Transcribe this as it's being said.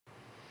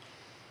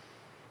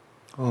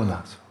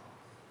Olaso.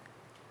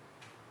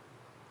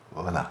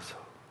 Olaso.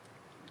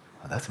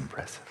 Oh, that's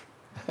impressive.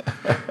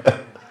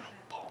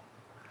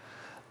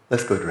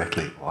 Let's go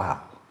directly.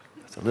 Wow,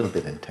 that's a little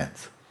bit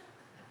intense.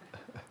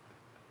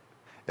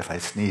 If I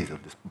sneeze, it'll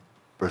just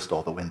burst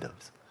all the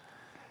windows.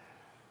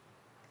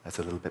 That's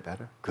a little bit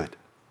better? Good.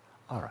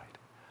 All right.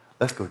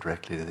 Let's go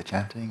directly to the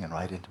chanting and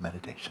right into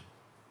meditation.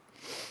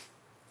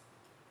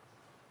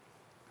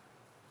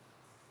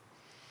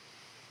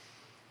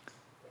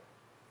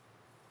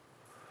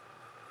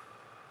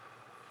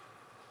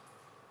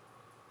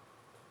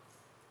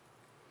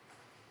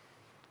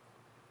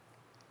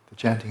 The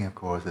chanting, of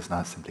course, is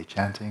not simply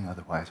chanting,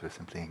 otherwise we're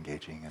simply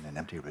engaging in an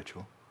empty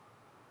ritual.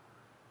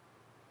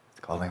 It's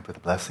calling for the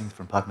blessings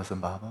from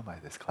Padmasambhava by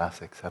this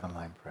classic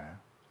 7-line prayer.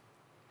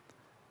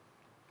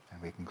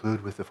 And we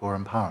conclude with the 4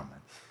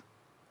 empowerments,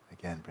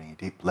 again bringing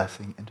deep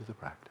blessing into the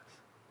practice.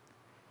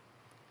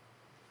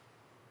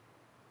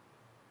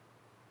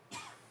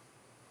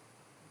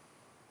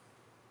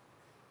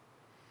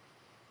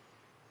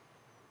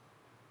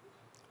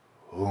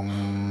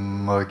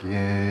 Mage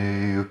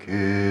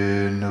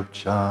yuki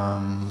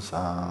nupcham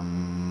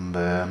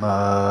sambema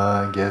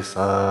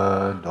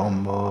gesa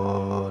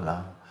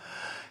dombola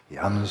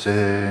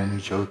yamsen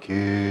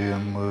choki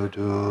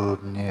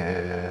mudubnye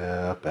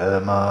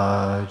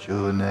pema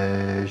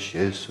june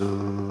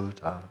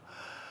shesuta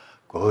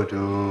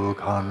godu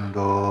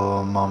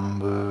kando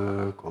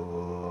mambuko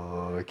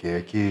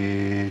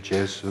keki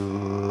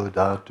jesu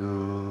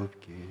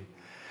datupki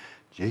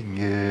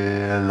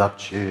Jingye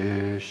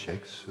lapchi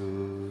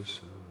sheksu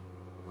su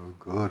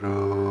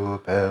guru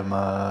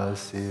pema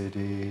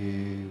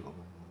siddhi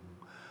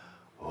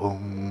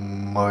om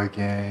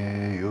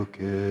morgen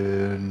yuki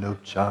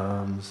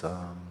nupcham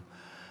sam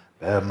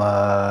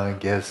pema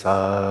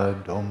gesa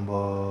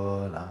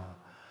dombola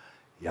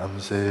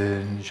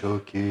yamsen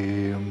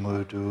shoki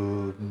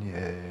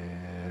mudubnye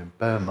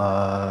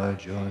pema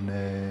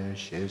june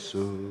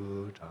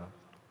shesuta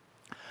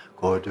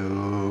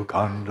Kodu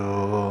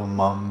kando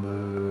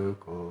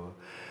mambuko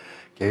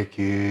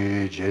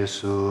keki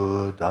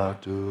jesu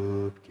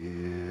datupki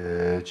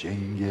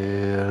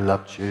jingye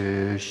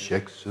lapchi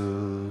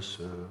sheksu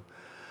su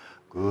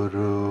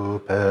guru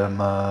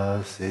pema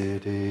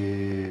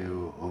siddhi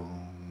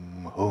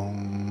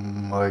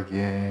hum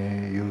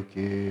morgen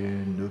yuki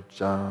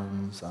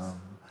nupcham sam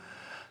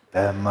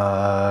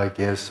pema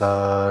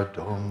gesa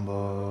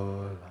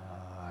dombola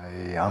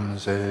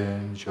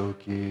Yamsen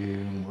choki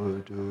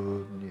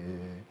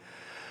mudunye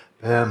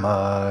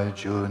pema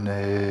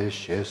june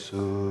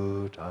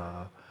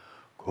shesuta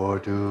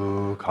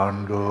kodu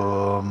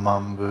kando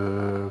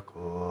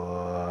mambuko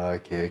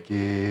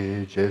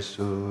keki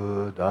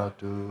jesu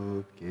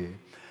datupki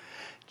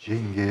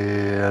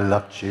jinge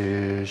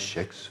lapchi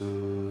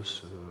sheksu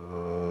su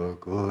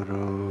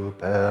guru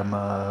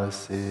pema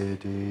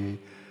siddhi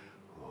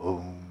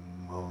om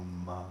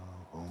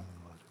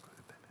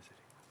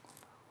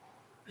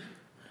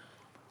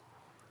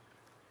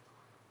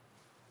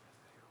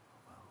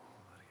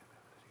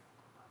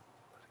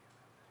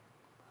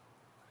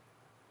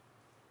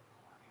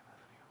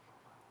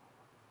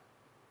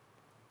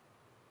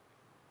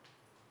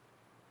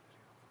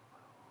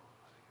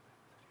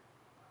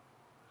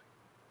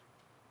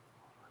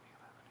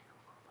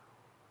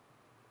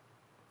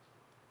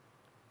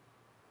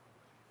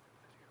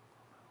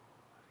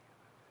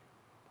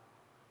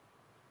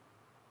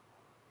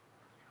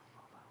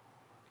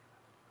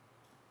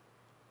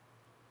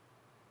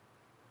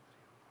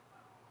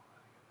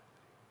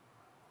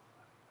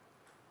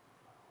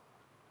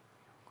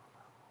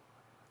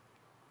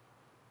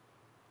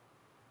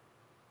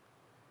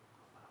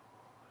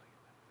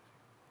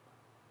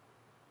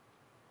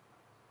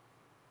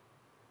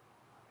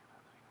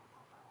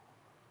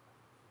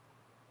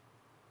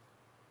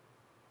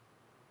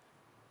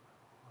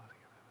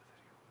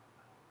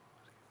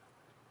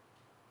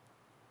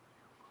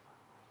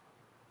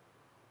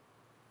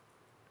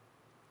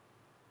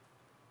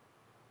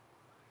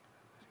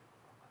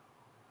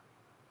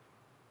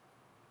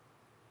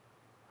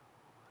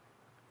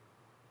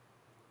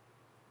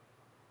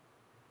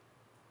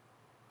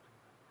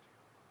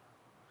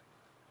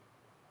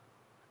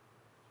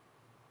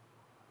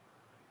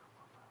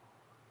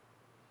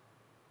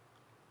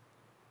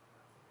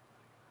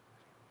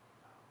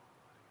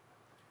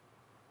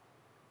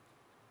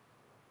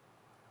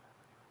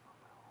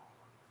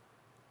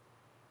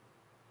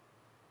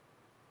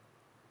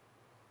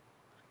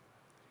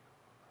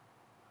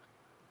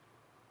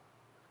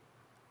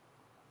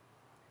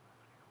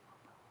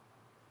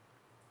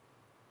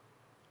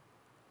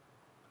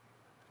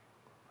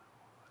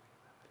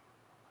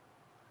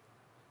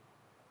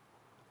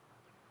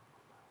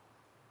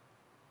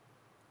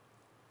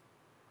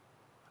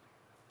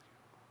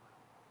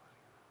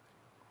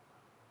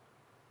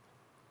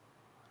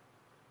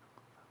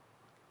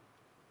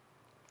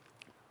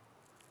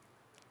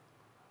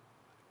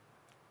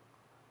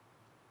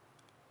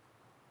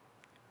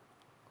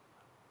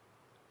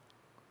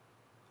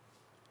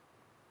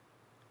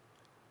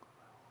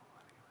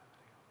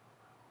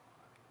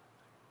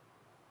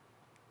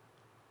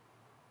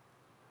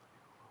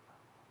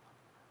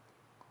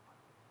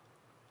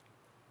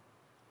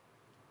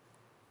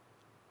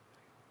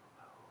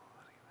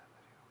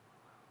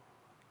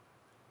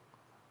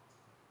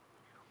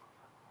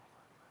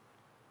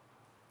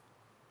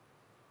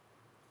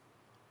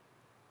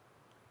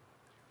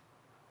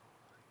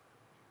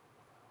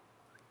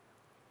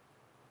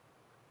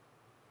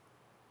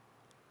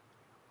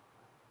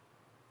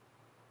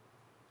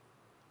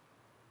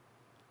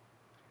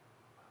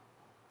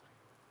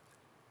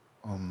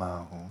Om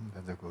Ma Hum,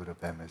 Vedagura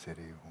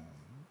Bemaziri Hum.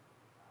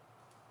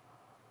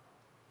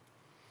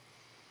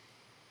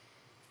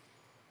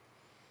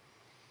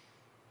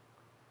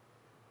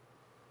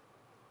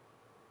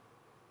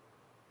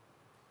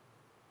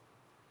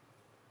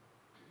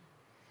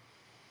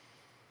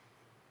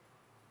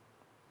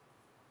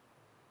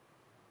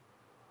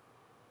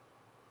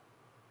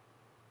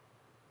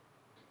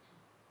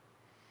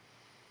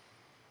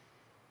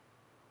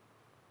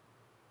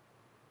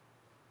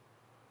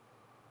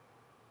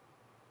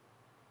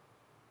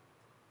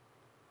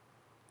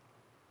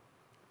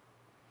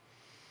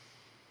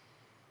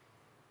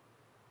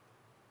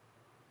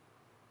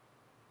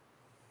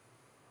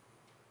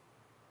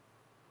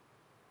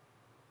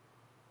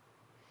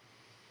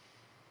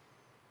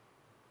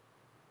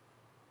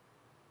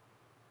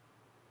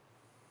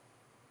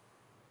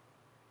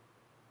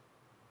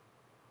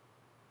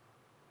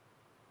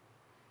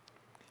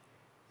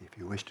 If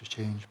you wish to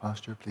change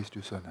posture, please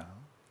do so now.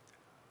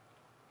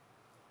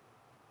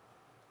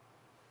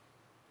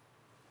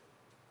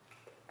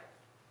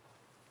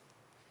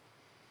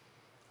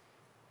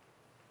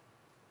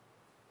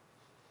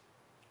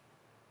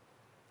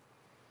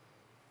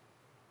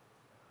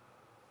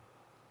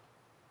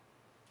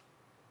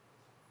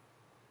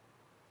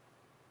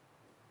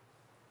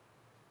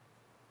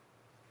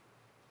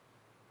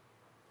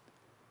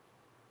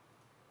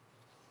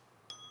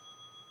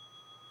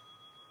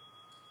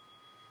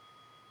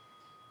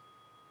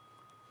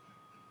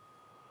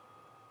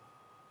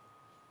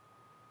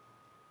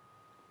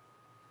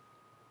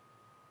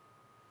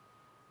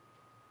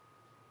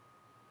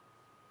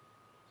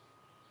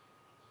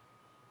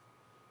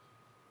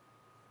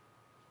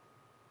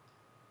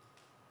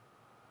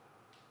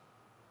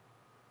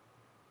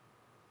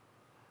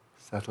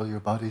 Settle your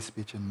body,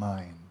 speech, and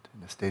mind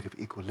in a state of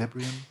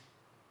equilibrium,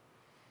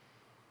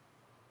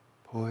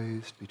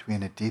 poised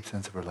between a deep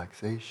sense of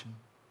relaxation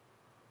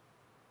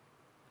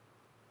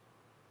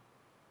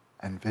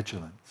and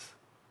vigilance,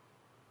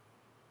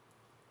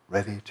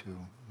 ready to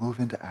move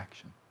into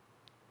action.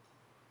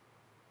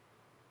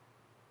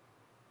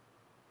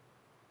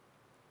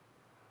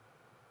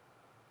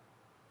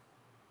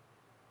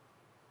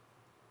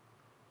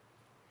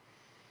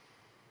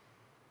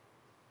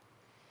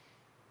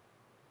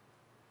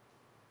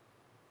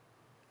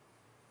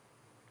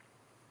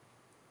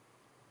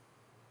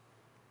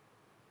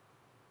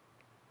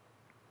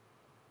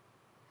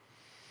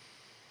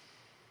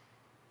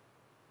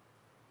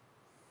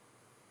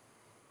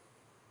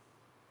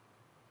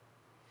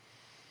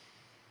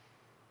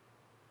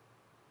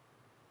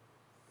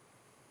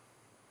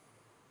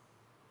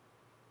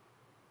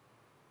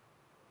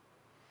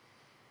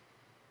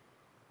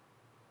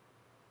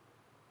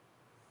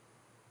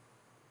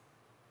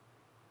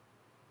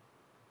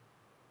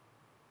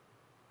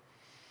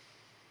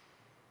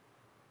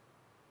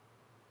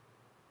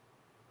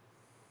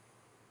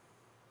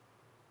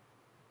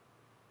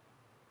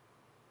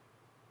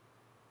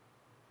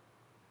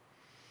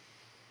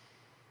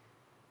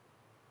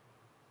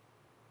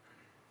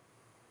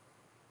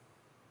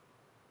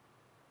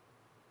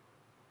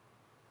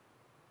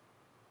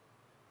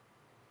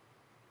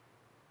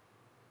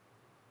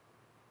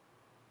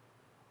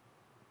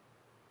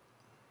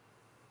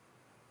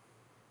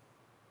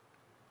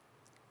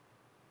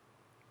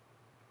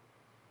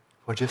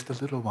 For just a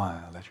little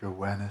while, let your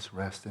awareness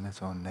rest in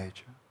its own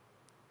nature,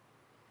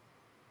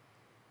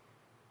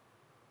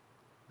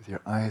 with your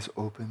eyes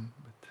open,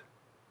 but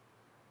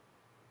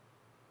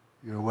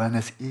your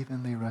awareness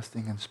evenly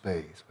resting in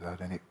space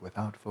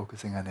without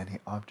focusing on any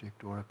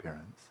object or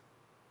appearance.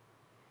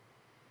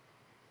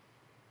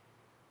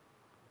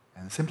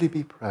 And simply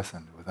be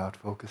present without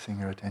focusing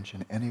your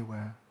attention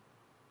anywhere.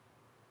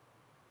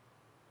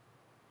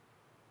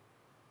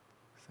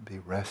 Simply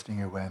resting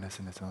your awareness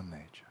in its own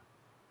nature,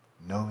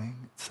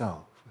 knowing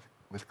itself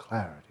with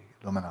clarity,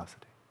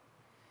 luminosity.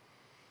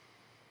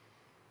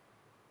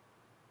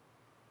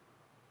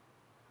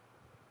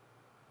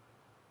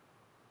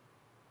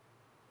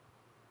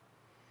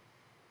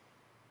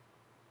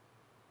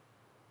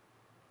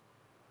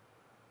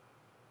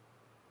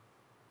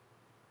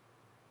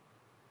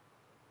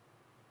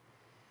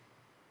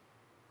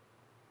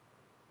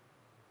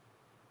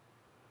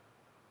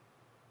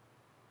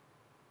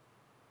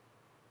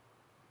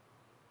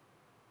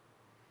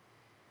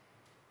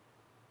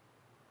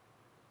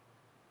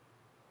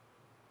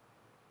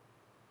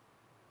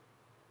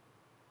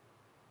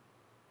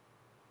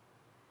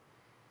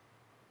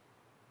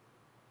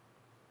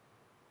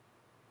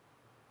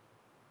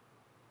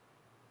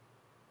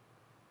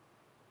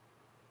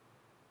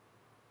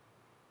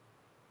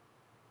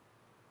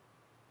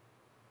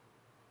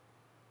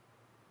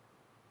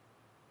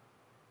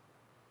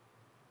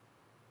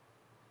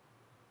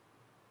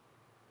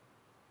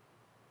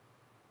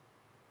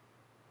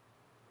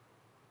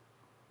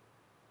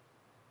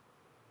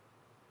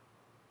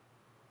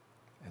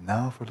 And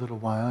now for a little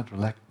while,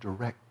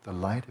 direct the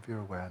light of your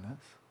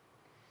awareness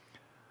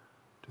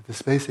to the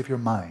space of your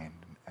mind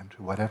and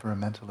to whatever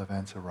mental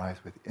events arise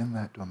within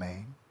that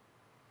domain.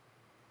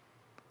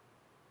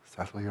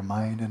 Settle your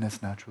mind in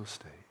its natural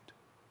state.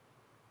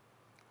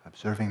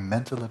 observing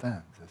mental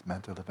events as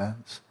mental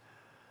events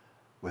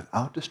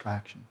without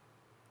distraction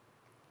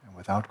and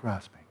without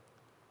grasping.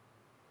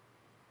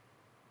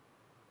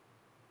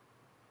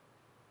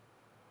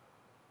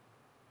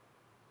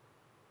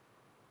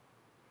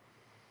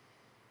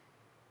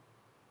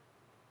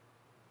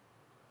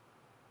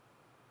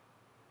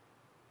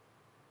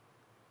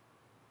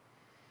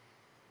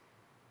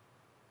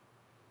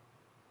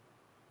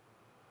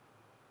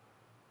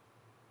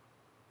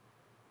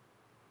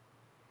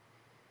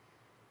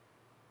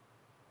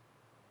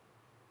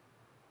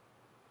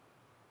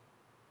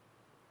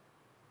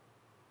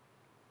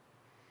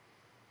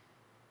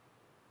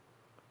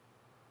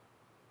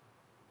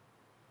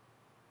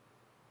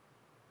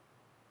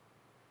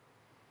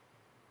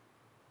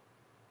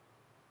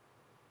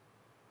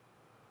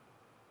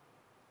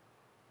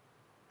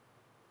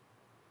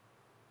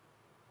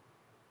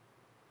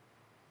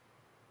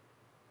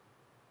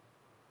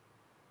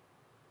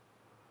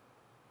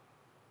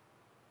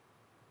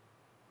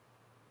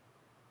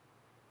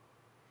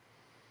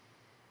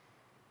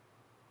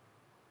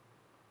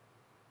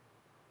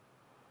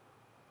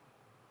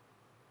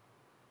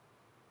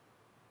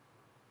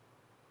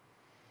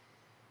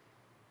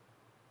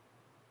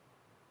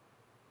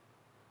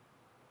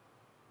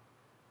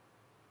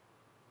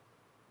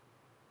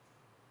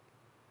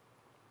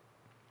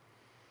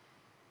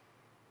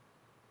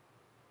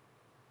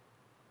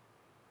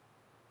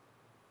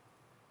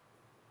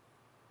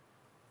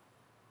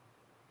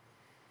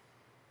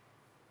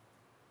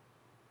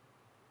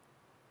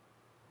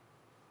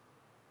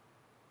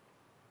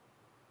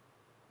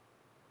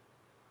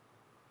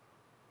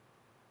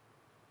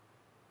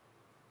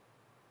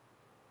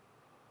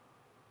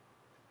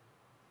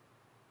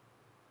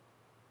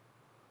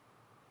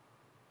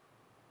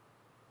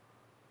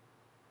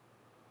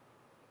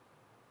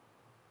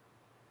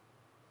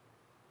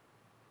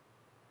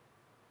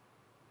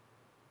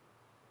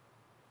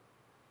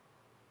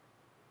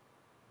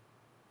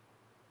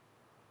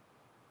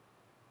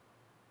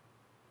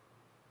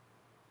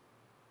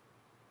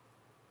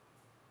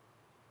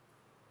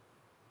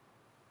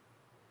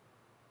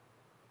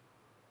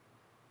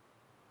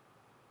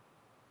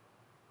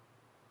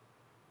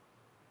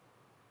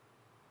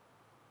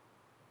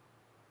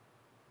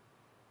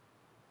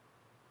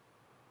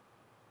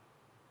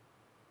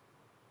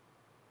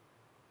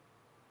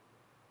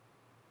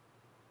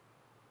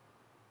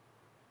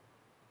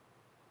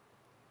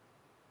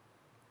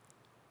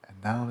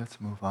 And now let's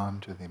move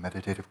on to the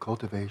meditative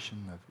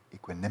cultivation of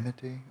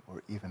equanimity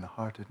or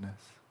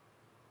even-heartedness.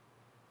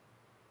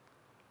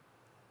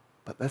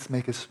 But let's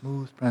make a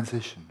smooth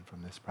transition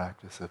from this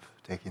practice of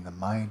taking the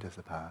mind as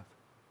a path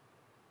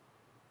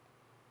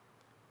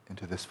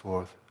into this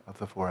fourth of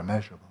the four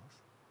immeasurables.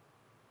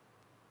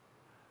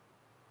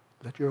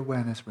 Let your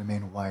awareness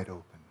remain wide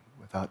open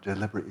without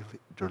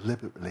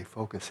deliberately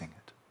focusing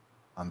it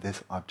on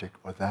this object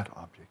or that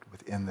object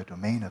within the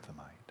domain of the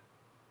mind.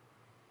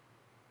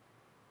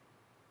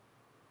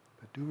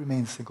 But do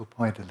remain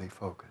single-pointedly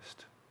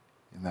focused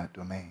in that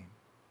domain.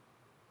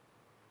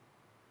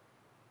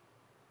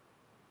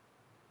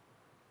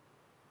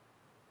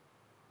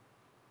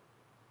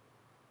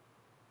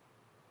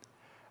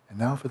 And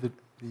now for the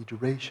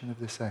duration of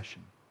this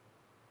session,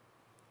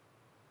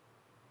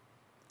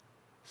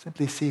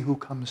 simply see who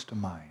comes to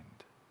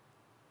mind.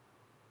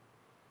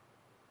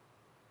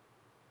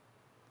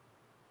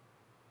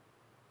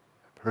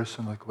 A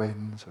personal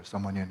acquaintance or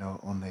someone you know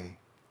only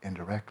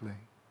indirectly,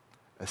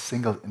 a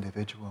single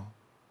individual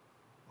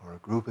or a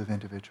group of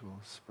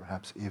individuals,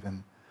 perhaps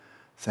even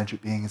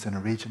sentient beings in a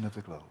region of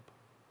the globe.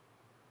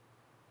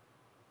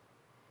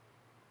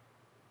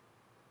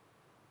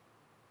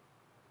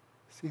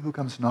 See who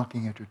comes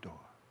knocking at your door,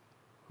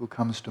 who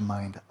comes to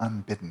mind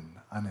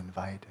unbidden,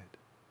 uninvited.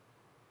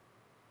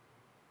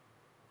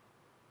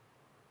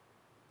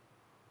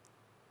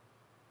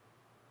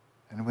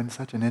 And when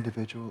such an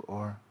individual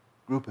or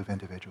group of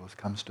individuals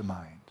comes to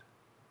mind,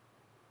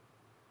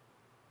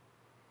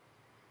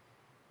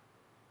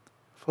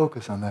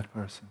 focus on that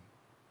person.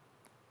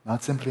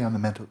 Not simply on the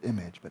mental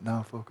image, but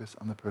now focus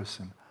on the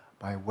person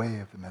by way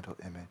of the mental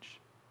image.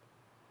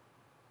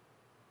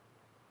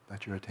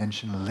 Let your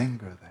attention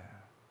linger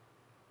there,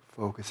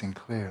 focusing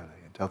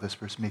clearly until this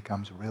person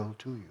becomes real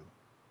to you.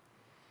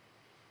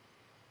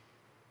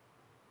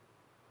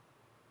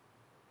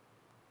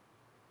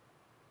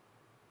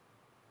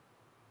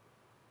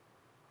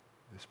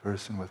 This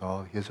person with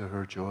all his or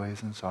her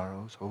joys and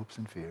sorrows, hopes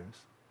and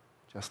fears,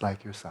 just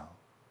like yourself.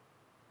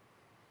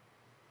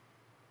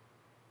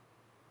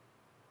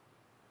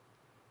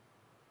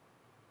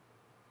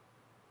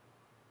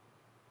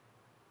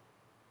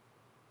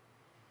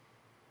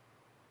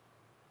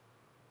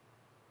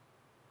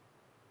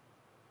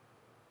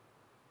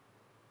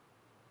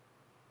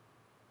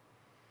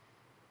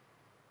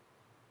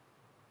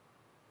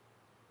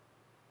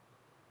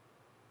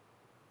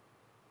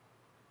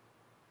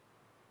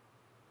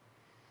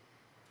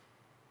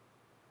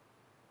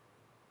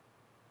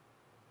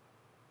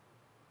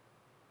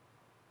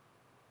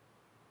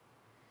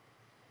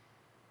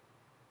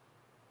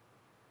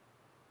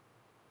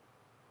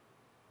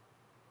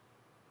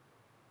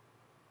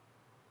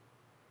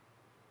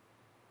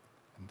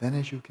 then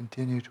as you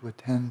continue to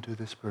attend to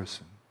this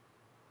person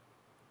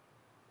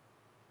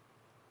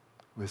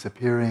who is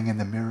appearing in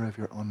the mirror of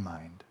your own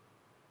mind,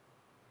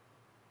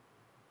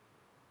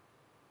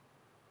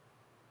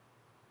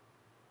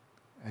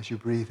 as you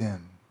breathe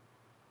in,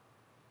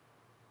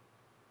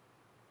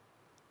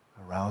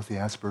 arouse the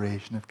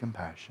aspiration of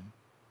compassion,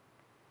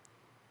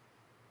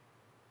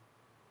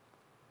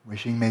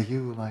 wishing, may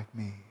you, like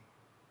me,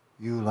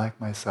 you, like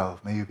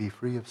myself, may you be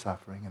free of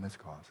suffering and its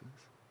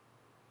causes.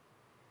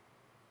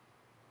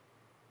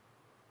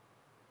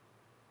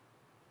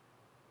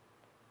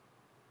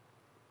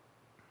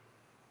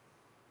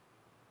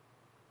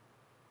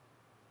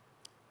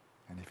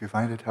 And if you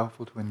find it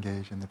helpful to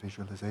engage in the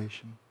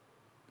visualization,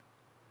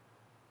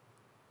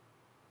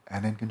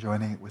 and in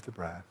conjoining it with the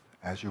breath,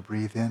 as you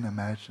breathe in,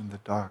 imagine the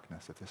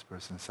darkness of this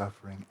person's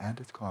suffering and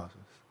its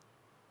causes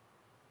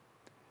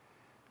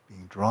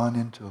being drawn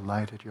into the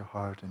light at your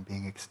heart and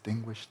being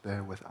extinguished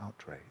there without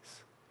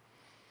trace.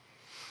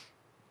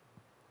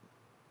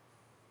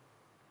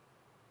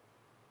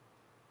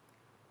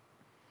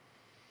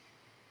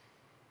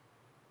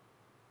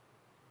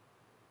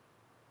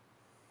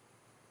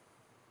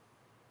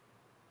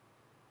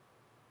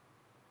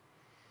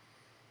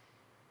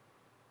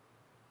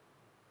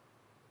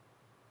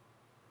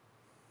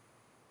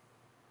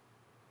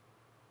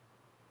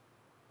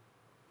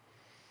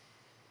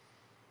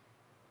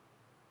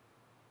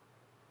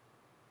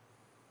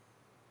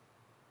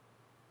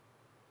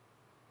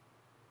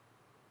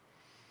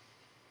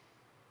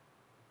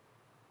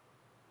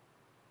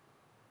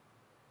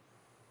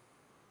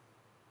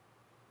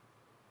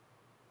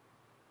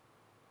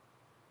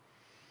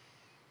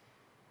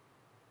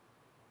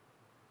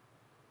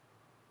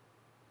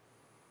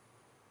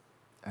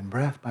 And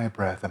breath by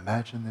breath,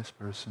 imagine this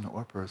person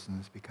or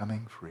persons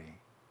becoming free.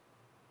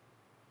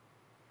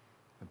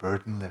 The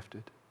burden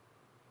lifted.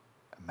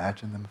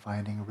 Imagine them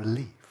finding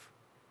relief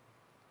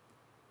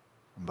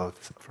from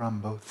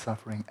both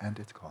suffering and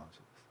its causes.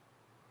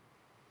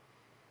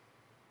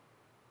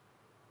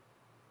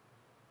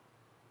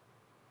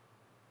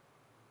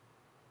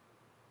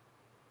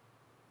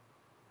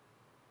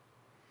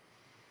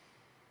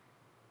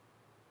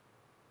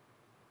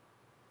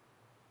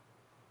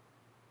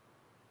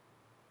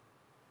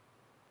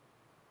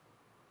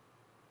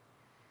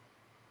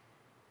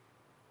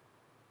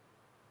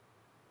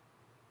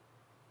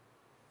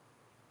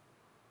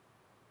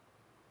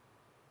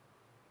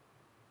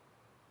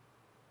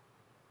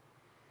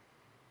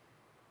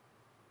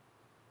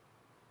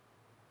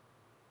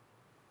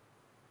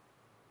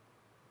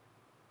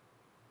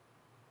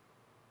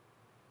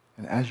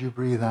 And as you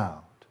breathe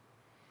out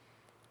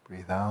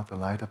the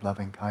light of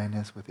loving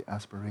kindness with the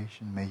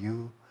aspiration, may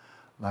you,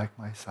 like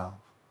myself,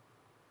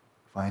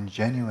 find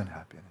genuine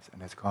happiness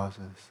and its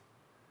causes.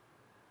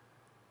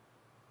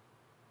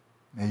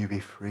 May you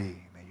be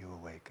free, may you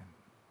awaken,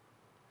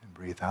 and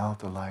breathe out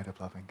the light of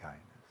loving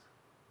kindness.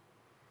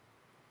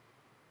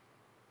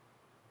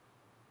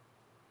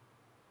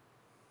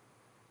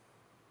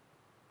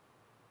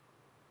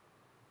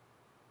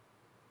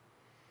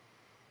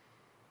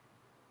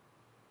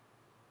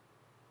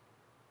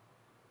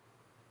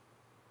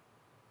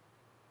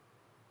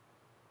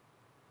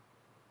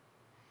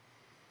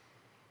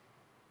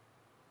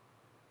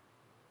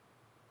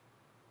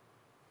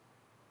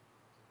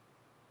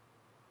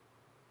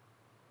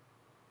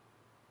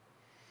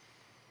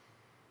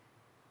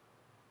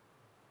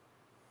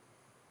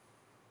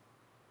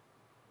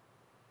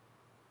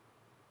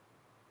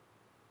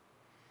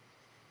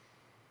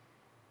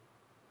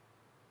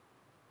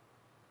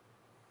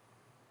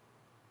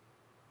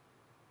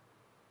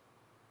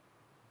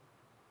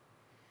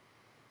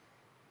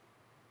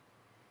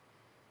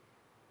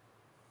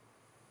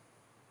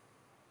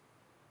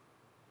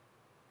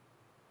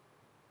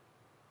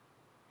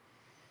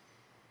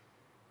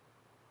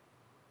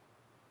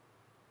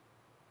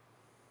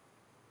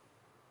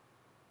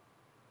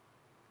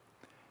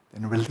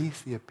 Then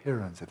release the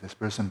appearance of this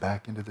person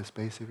back into the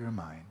space of your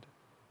mind.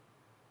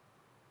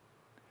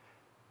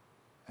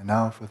 And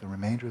now for the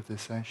remainder of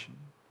this session,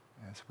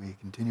 as we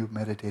continue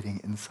meditating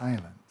in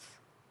silence,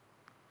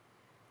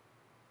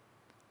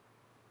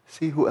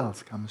 see who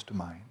else comes to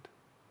mind.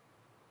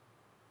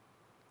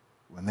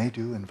 When they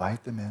do,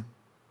 invite them in,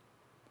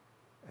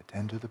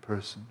 attend to the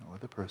person or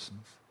the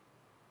persons,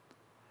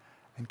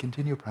 and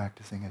continue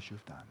practicing as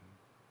you've done.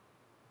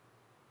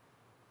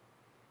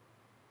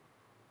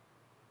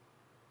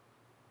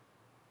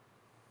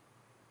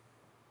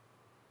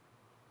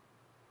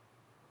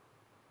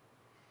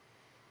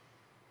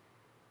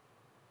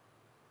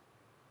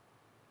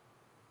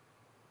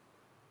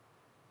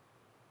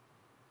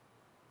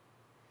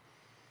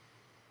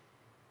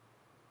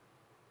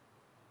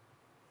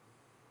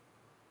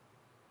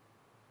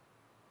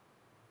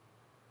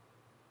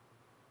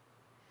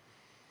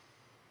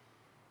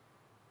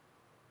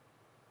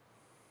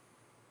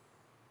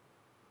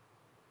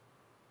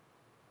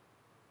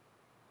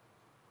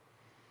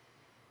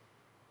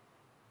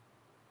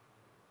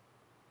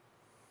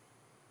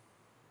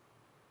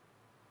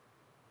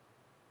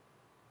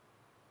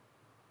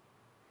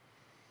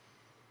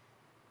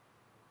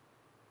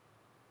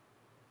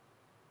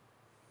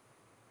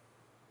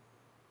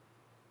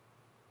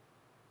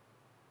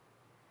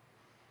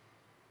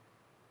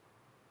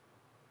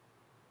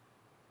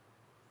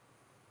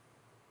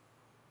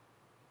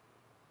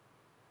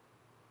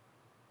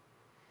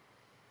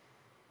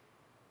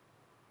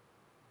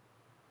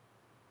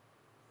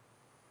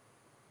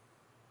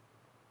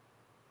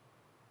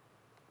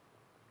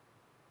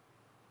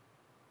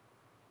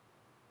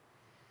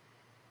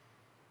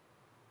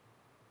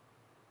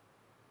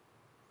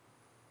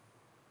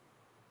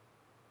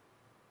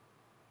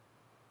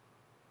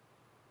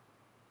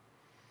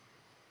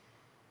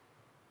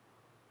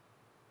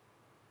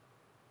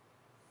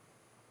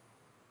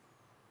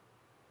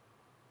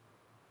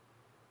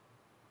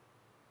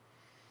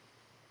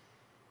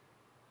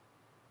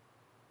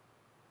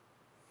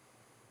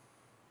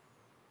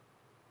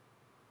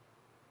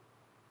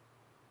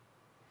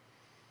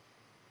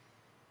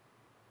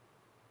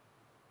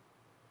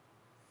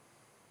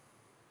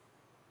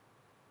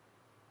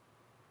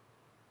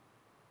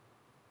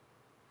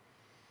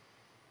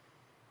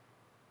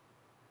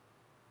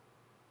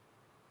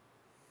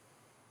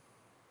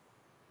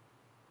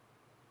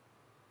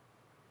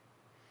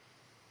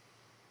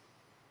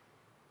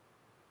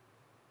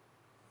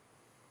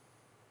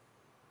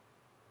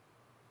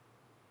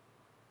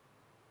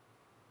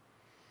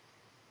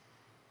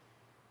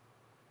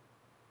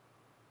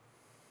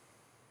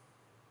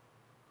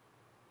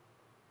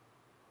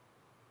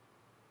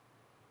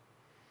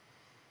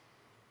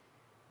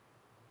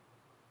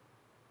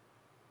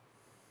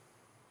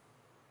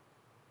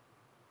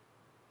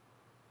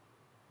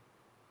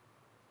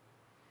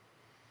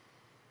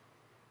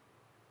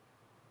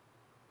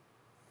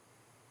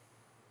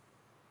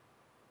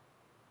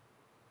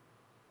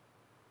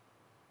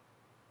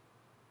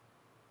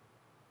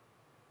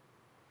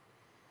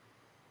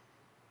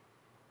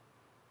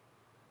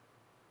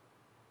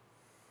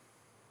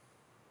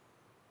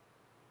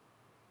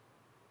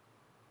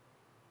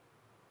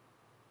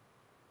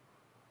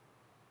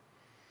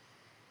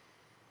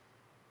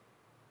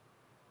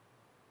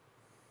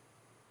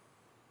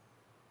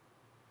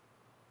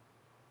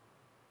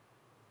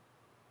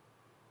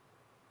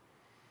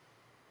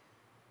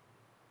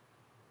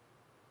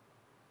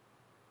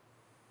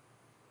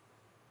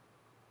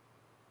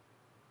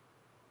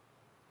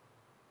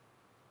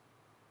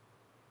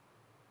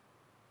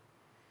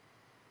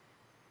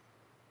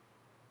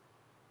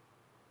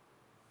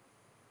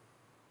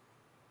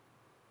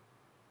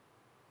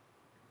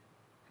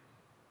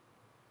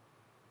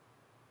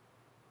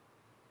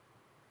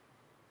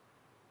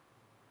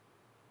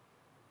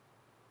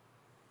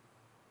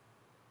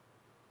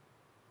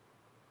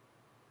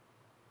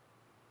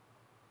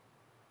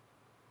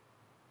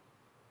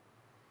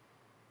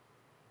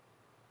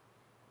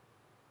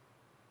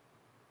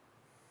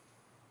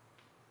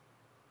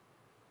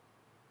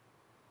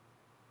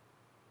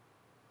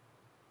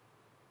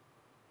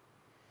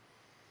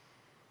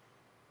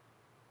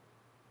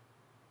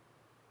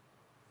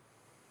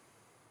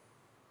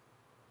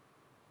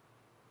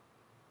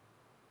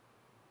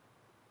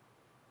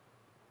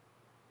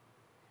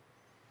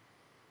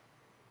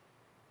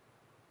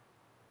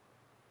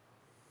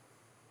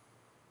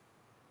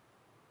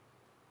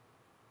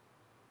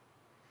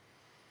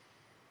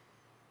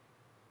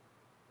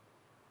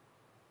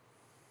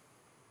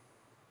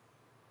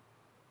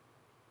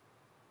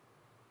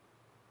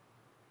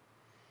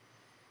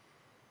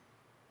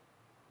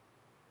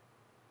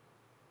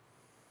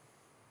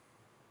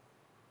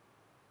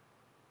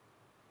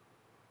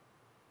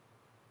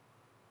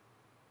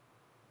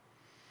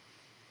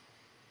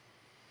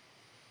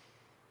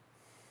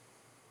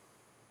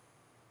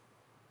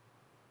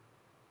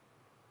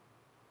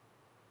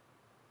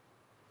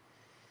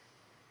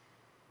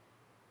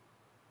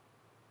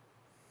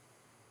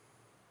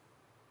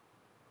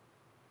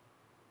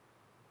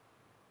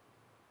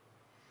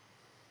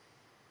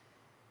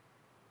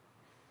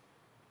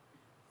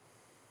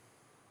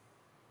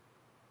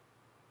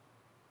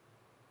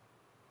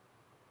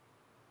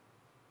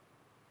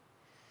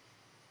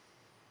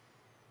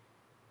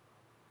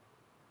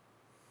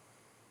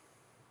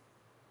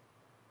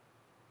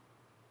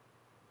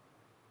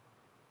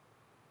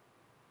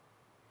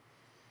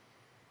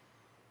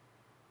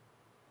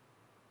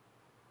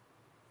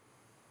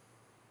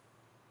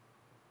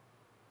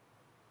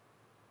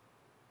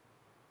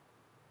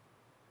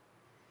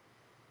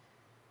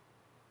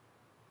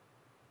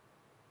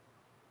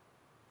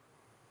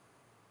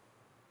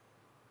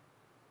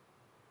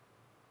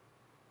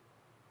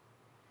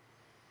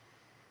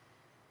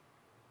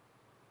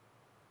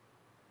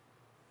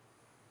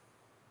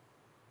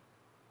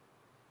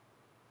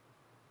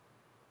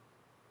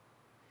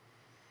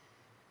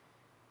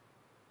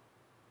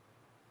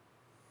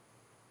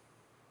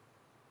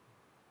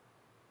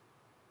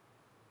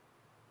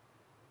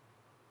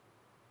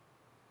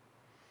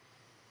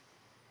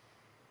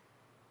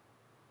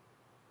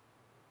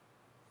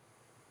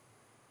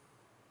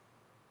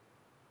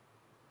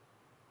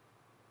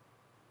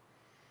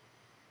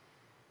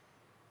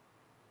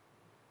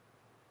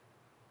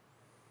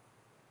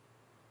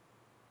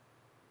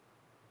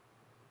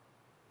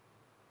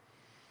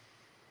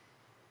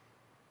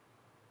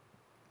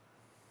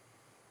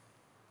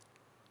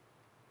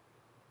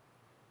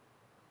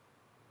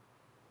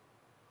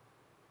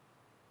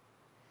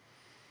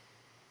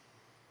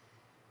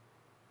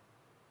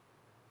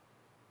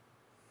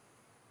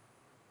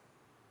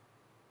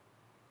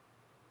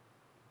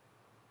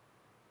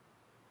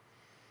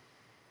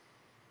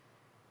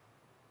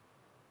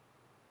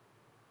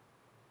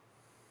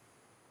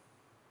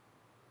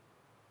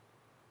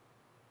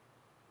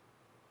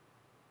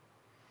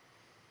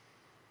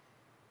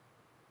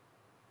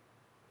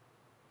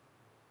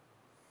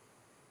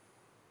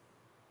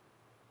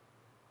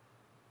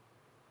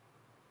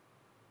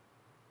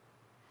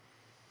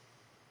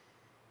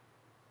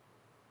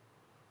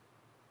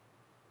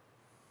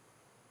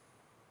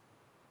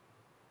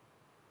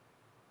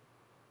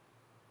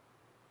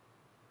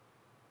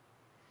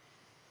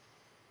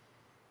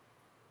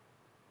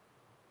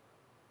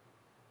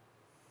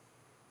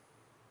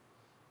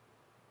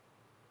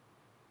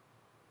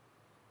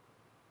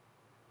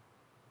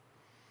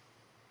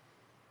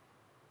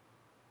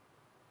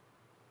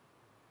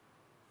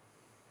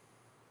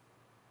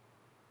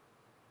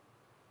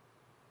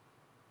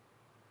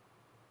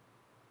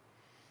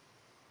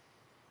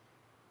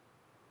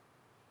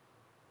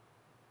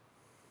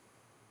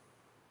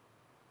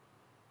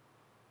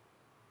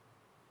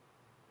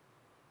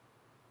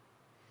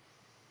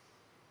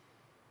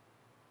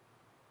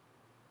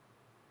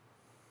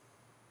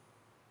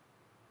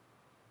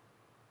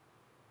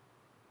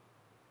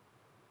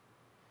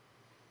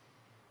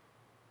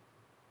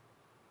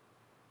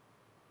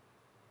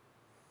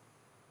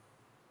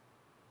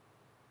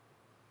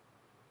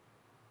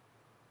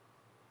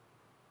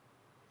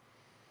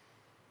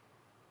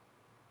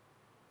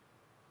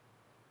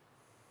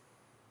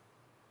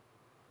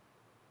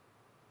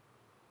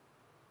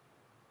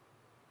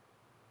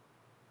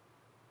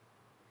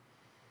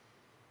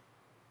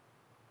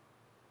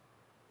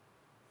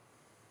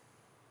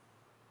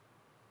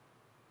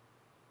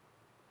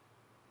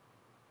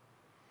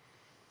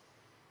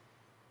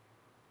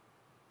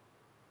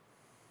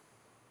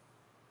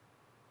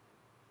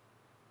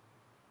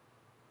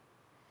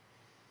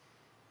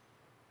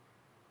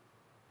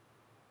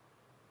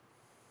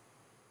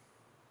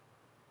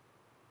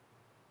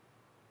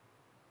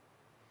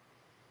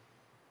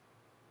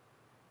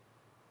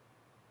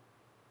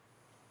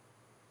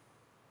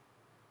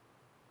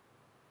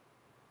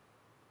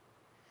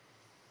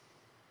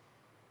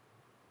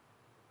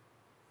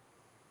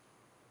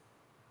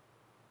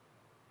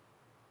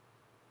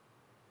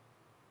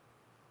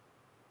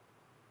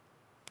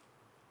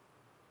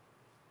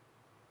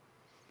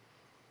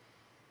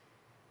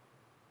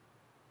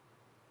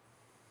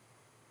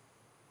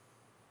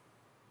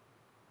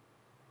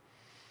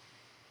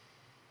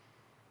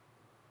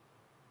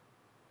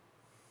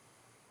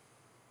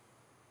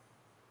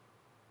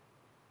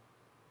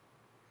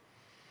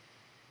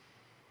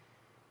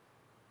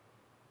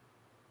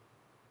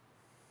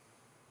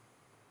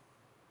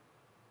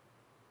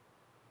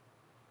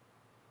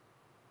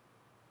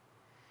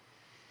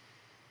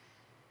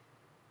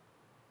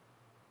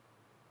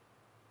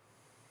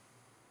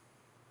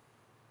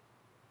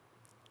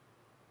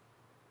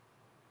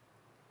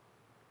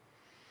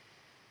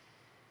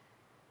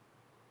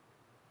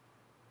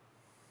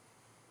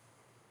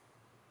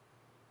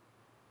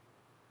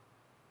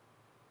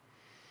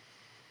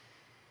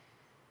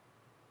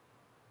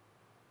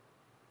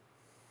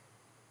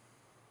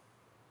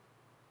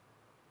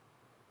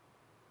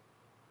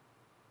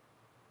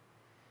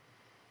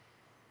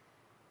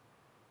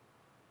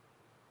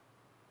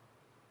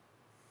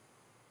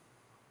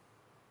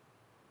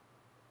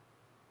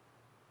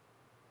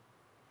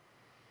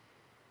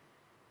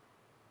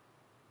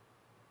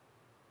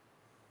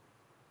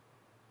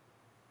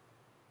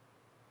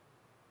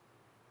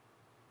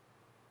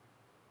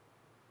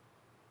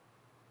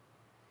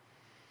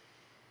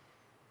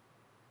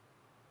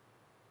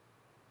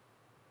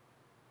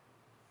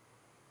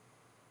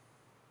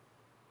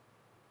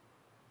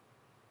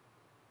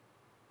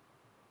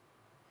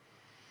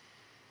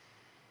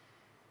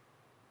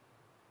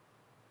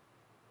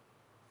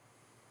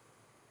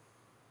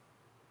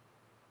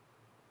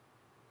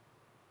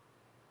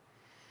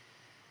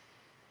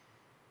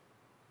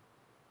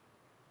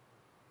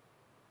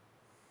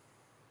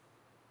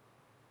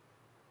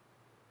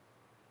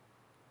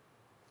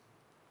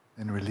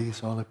 And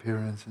release all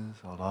appearances,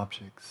 all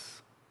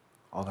objects,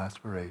 all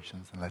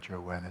aspirations, and let your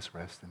awareness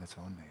rest in its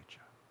own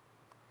nature.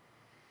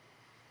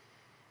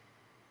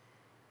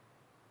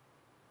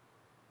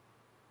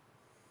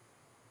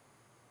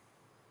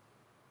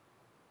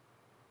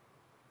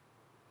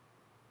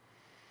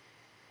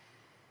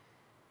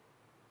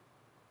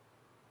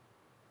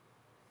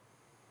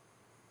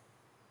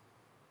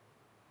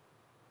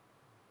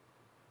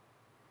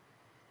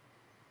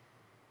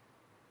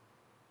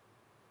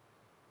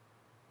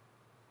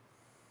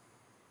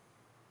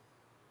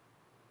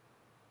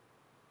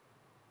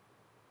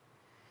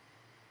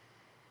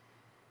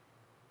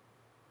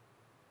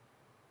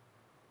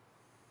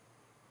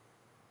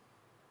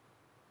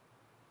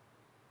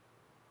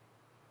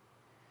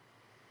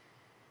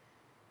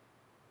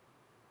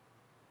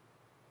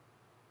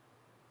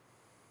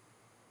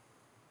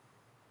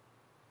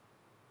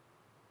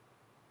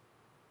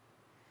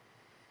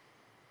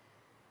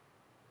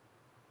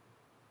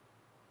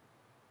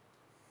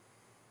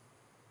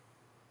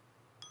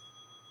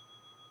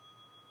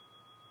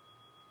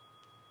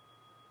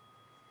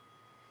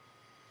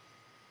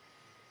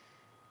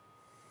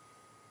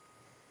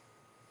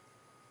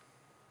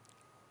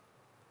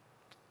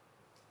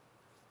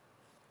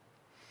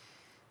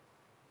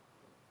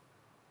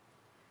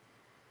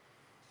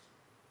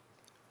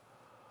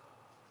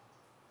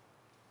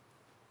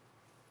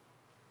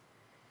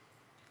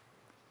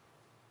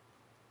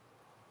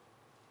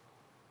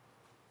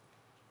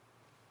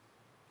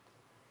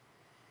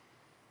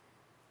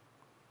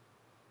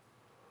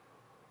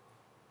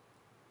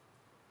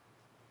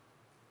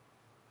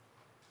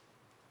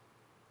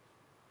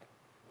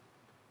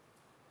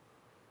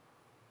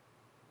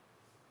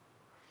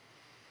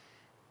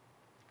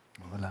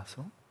 Voilà,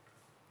 so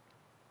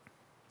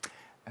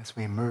as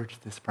we merge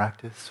this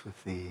practice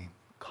with the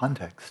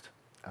context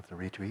of the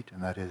retreat,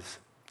 and that is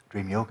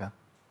dream yoga,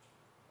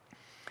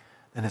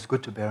 then it's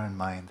good to bear in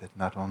mind that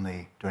not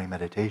only during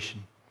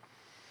meditation,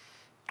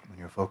 when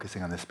you're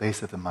focusing on the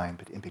space of the mind,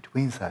 but in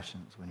between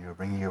sessions, when you're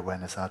bringing your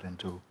awareness out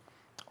into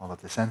all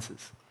of the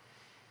senses,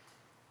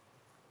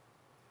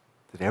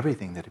 that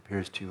everything that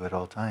appears to you at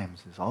all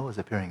times is always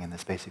appearing in the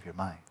space of your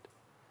mind,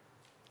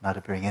 not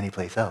appearing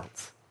anyplace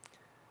else.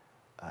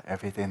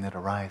 Everything that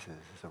arises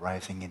is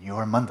arising in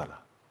your mandala,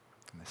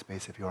 in the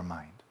space of your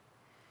mind.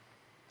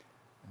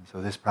 And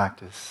so this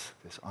practice,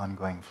 this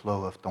ongoing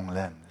flow of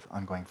tonglen, this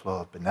ongoing flow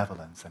of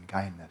benevolence and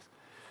kindness,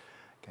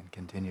 can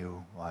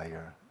continue while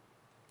you're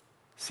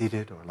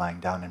seated or lying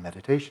down in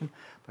meditation,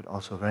 but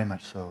also very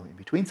much so in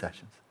between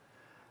sessions,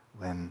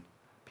 when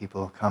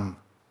people come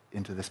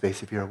into the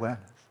space of your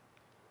awareness.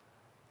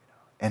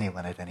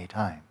 Anyone at any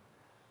time,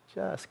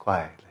 just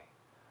quietly,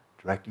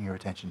 directing your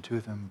attention to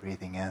them,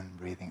 breathing in,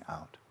 breathing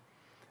out.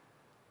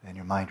 Then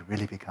your mind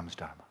really becomes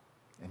Dharma.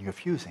 And you're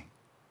fusing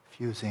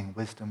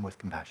wisdom with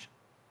compassion.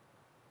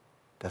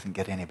 Doesn't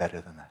get any better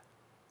than that.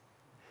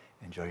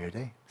 Enjoy your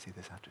day. See you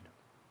this afternoon.